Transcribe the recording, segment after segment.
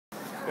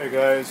Hey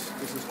guys,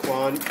 this is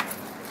Quan,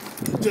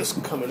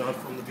 just coming out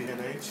from the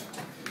B&H.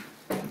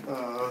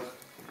 A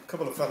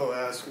couple of fellow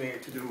asked me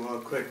to do a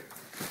quick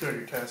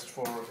dirty test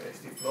for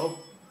HD Flow.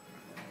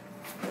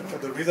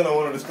 The reason I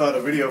wanted to start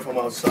a video from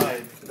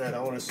outside is that I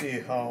want to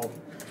see how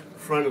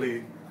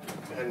friendly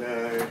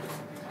and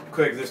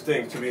quick this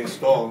thing to be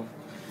installed.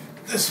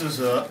 This is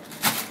the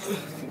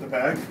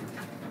bag,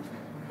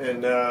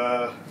 and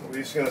we're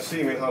just going to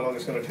see how long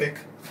it's going to take.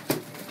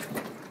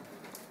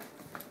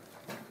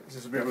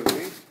 Just bear with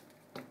me.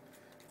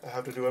 I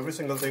have to do every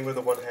single thing with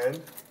the one hand,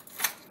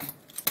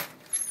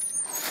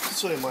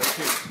 so it might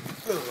take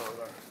a little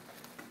longer.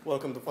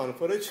 Welcome to Final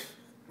Footage,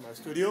 my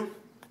studio.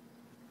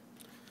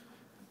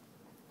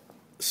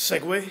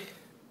 Segway.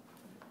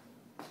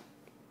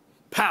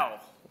 Pow!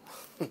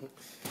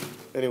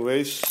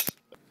 Anyways,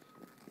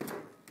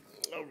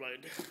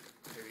 alright,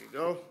 here you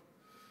go.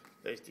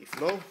 HD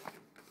Flow.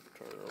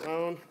 Turn it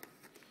around.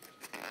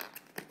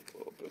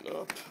 Open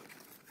up.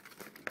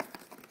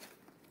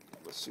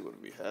 Let's see what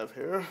we have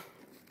here.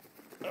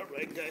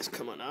 Alright guys,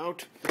 come on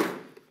out.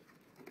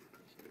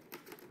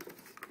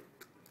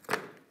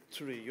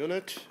 3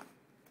 unit.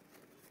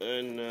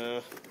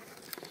 And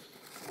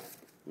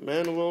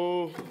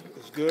manual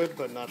is good,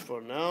 but not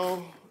for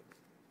now.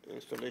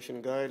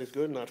 Installation guide is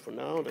good, not for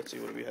now. Let's see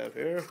what we have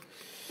here.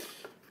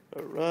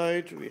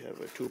 Alright, we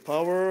have a 2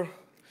 power.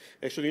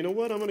 Actually, you know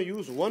what? I'm going to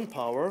use 1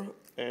 power.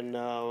 And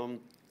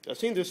I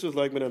think this is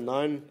like with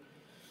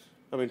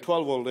a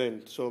 12 volt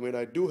in. So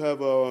I do have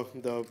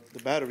the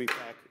battery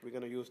pack. We're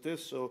going to use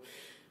this. So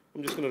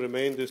I'm just going to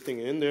remain this thing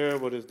in there.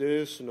 What is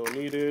this? No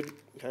needed.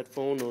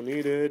 Headphone, no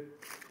needed.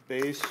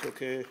 Bass,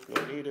 okay,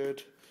 no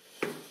needed.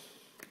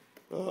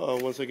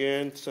 Once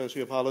again,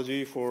 sincere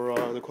apology for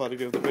the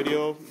quality of the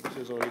video. This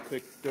is only a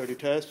quick dirty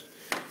test.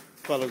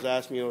 Fellas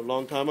asked me a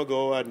long time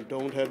ago. I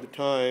don't have the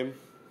time.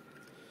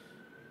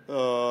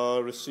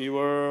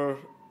 Receiver.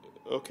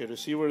 Okay,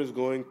 receiver is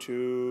going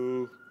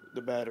to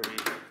the battery.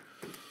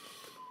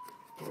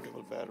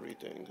 Portable battery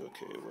thing.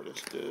 Okay, what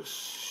is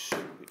this?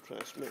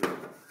 Transmitter.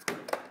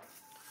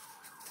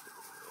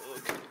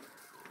 Okay,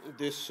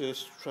 this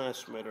is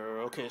transmitter.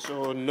 Okay,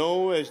 so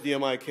no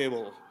HDMI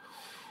cable.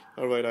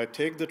 Alright, I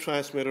take the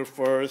transmitter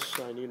first.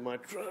 I need my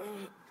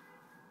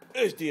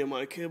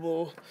HDMI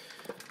cable.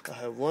 I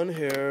have one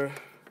here.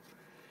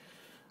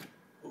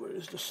 Where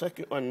is the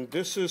second one?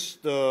 This is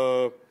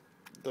the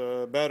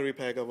battery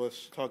pack I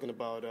was talking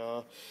about.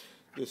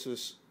 This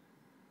is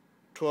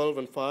 12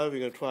 and 5. We're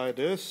going to try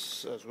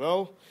this as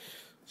well.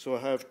 So I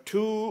have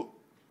 2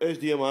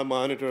 HDMI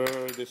monitor.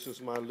 This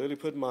is my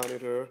Lilliput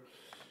monitor.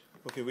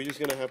 Okay, we're just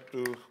going to have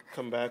to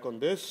come back on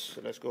this.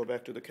 Let's go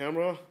back to the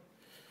camera.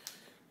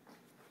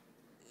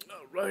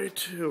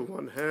 Alright,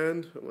 one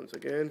hand, once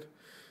again.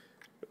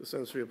 A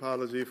sensory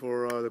apology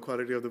for the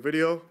quality of the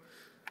video.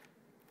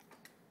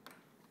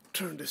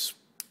 Turn this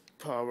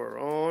power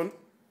on.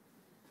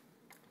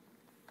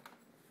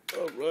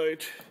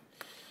 Alright.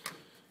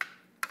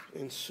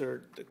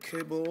 Insert the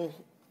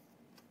cable.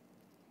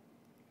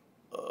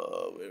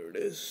 Where it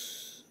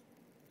is.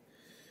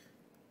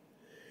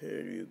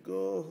 Here you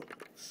go.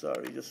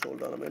 Sorry, just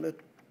hold on a minute.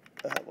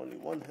 I have only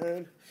one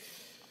hand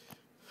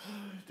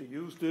to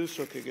use this.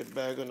 Okay, get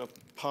back on the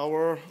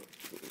power.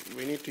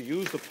 We need to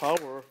use the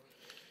power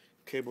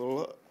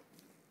cable.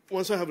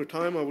 Once I have the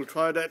time, I will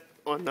try that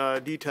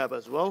on D-Tab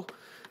as well,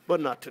 but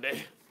not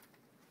today.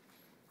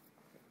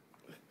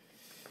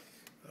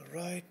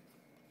 Alright,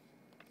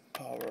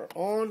 power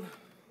on.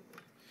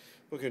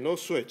 Okay, no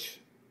switch.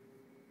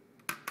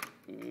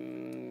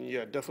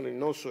 Yeah, definitely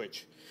no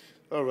switch.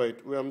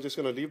 Alright, well, I'm just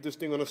going to leave this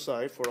thing on the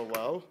side for a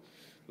while.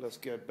 Let's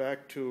get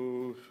back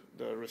to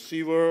the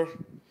receiver.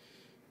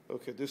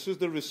 Okay, this is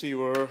the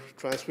receiver.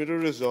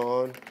 Transmitter is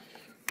on.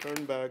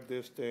 Turn back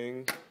this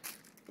thing.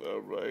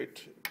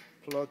 Alright,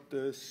 plug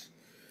this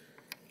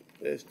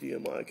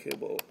HDMI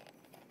cable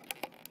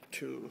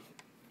to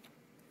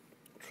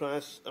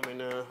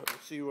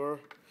receiver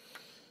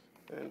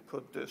and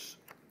put this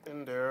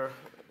in there.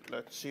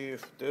 Let's see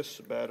if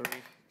this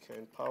battery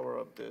can power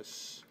up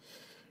this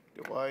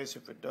device.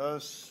 If it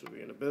does,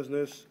 we're in a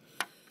business.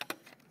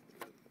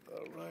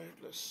 Alright,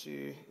 let's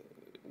see.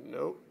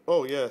 No.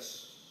 Oh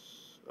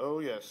yes. Oh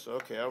yes.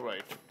 Okay,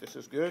 alright. This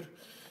is good.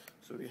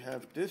 So we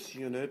have this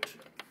unit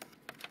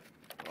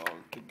all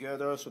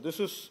together. So this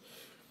is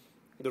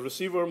the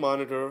receiver,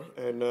 monitor,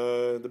 and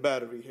the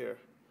battery here.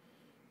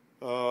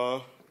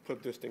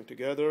 Put this thing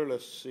together.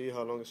 Let's see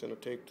how long it's going to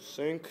take to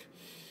sync.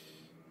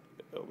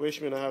 I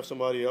wish I have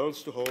somebody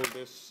else to hold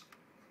this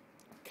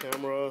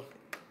camera.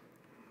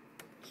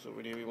 So it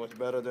would be much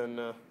better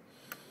than.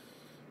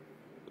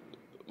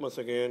 Once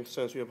again,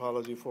 sensory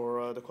apology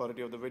for the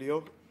quality of the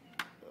video.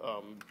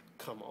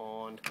 Come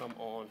on, come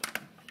on.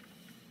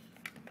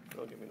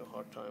 Don't give me no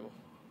hard time.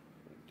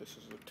 This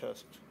is a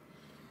test.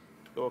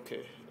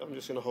 Okay, I'm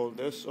just gonna hold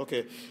this.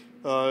 Okay,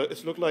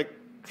 it's look like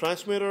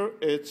transmitter.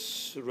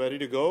 It's ready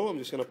to go. I'm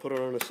just gonna put it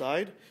on the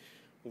side.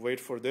 Wait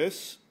for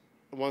this.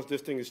 Once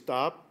this thing is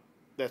stopped,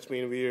 that's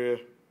mean we're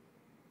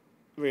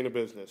in a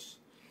business.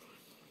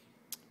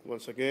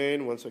 Once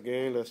again,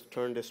 let's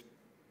turn this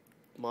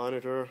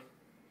monitor.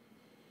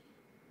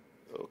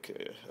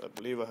 Okay, I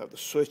believe I have the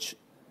switch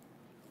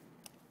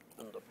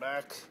in the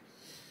back.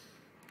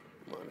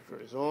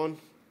 Monitor is on.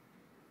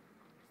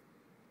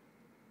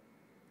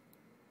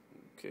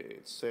 Okay,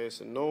 it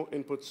says no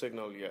input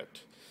signal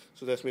yet.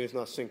 So that means it's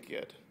not synced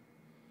yet.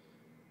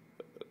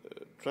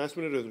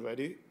 Transmitter is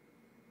ready.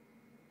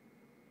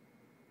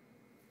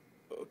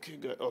 Okay,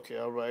 good. Okay,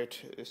 all right.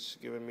 It's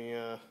giving me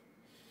a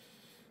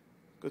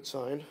good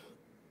sign.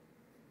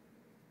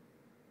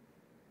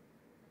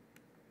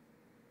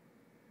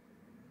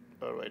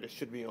 All right, it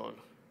should be on.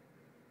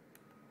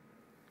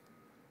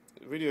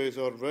 The video is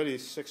already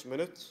 6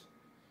 minutes.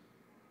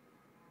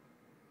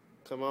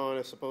 Come on,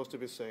 it's supposed to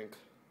be sync.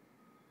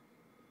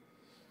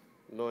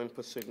 No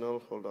input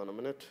signal. Hold on a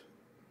minute.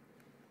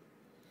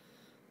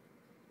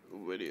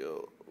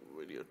 Video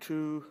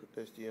 2,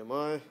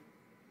 HDMI.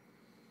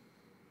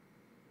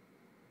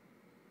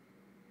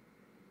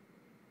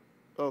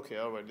 Okay,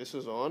 all right, this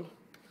is on.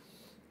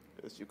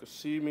 As you can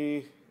see me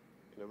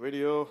in the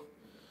video.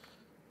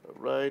 All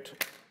right,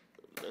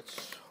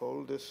 let's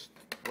hold this.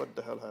 What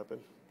the hell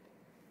happened?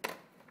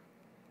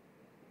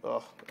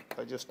 Oh,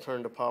 I just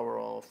turned the power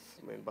off,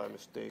 by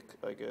mistake,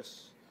 I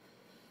guess.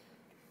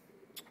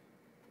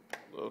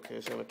 Okay,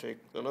 it's gonna take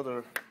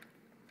another.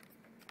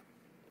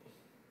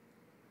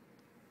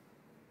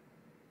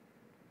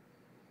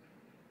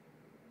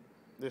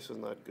 This is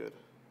not good.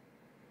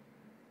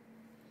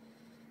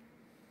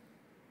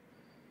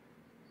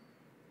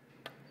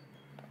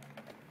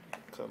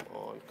 Come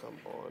on.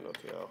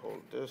 Okay, I'll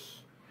hold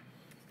this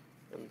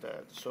and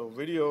that. So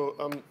video,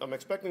 I'm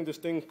expecting this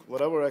thing,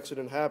 whatever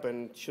accident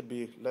happened, should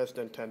be less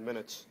than 10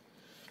 minutes.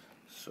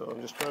 So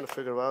I'm just trying to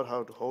figure out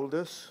how to hold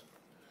this.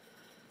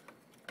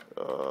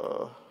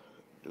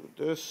 Do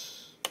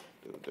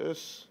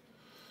this,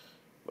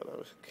 but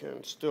I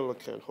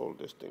can't hold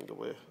this thing the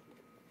way.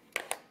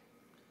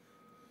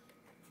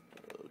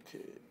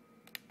 Okay.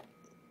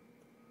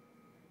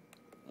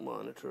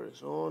 Monitor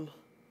is on.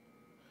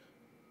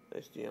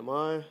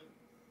 HDMI,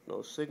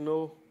 no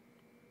signal.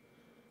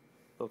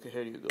 Okay,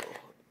 here you go.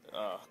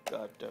 Ah,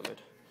 god damn it.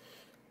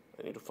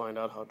 I need to find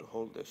out how to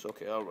hold this.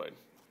 Okay, alright.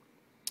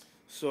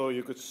 So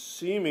you could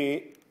see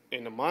me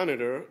in the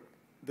monitor.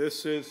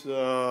 This is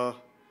a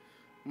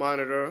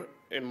monitor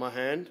in my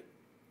hand.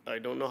 I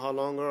don't know how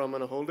longer I'm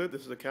gonna hold it.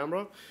 This is the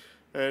camera.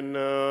 And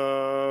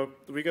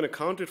we're gonna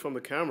count it from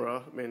the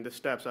camera. The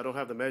steps. I don't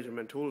have the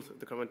measurement tools at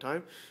the current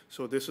time.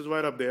 So this is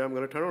right up there. I'm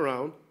gonna turn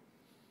around.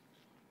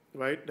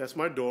 Right, that's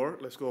my door.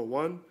 Let's go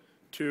 1,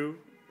 2,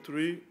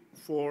 3,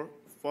 4,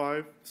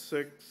 5,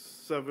 6,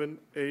 7,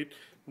 8,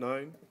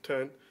 9,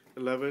 10,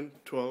 11,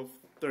 12,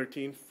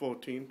 13,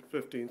 14,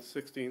 15,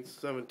 16,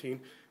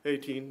 17,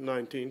 18,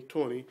 19,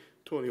 20,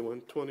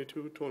 21,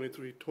 22,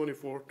 23,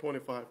 24,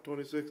 25,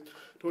 26,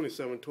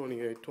 27,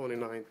 28,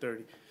 29,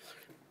 30,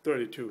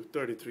 32,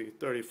 33,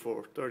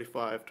 34,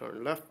 35,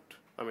 turn left,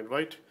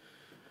 right,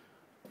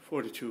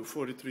 42,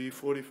 43,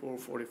 44,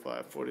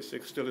 45,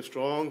 46, still is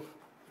strong,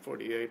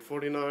 48,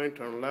 49,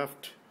 turn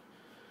left.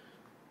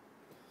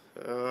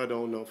 I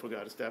don't know,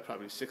 forgot it's that,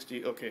 probably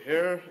 60. Okay,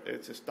 here,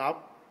 it's a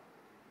stop.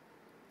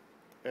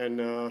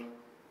 And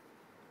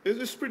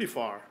it's pretty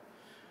far.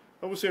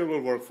 I would say it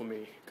will work for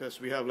me, because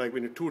we have like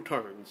 2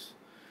 turns.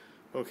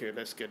 Okay,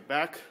 let's get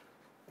back.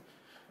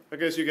 I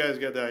guess you guys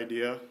get the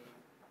idea.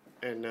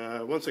 And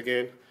once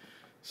again,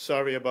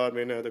 sorry about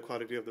the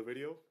quality of the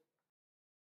video.